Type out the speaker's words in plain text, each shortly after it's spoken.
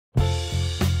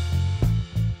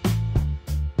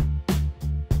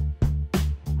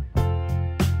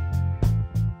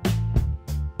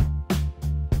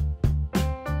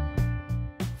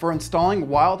For installing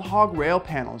Wild Hog Rail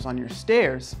panels on your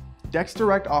stairs,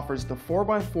 DecksDirect offers the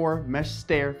 4x4 mesh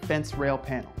stair fence rail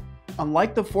panel.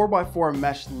 Unlike the 4x4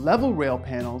 mesh level rail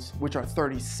panels, which are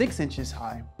 36 inches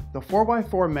high, the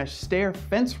 4x4 mesh stair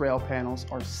fence rail panels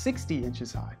are 60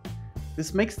 inches high.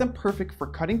 This makes them perfect for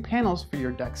cutting panels for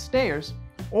your deck stairs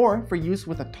or for use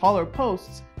with the taller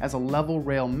posts as a level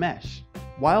rail mesh.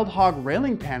 Wild Hog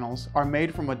Railing Panels are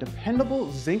made from a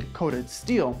dependable zinc-coated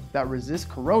steel that resists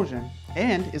corrosion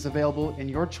and is available in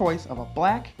your choice of a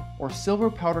black or silver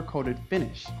powder-coated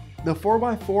finish. The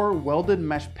 4x4 welded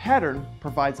mesh pattern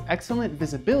provides excellent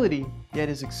visibility, yet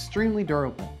is extremely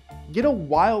durable. Get a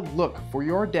wild look for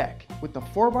your deck with the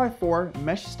 4x4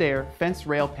 mesh stair fence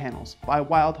rail panels by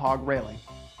Wild Hog Railing.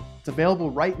 It's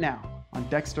available right now on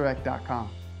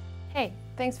DecksDirect.com. Hey,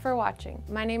 thanks for watching.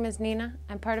 My name is Nina.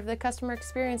 I'm part of the customer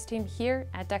experience team here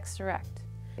at DecksDirect.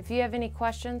 If you have any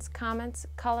questions, comments,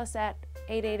 call us at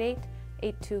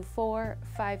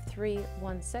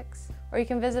 888-824-5316, or you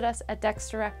can visit us at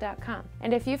DecksDirect.com.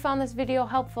 And if you found this video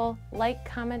helpful, like,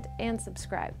 comment, and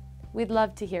subscribe. We'd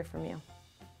love to hear from you.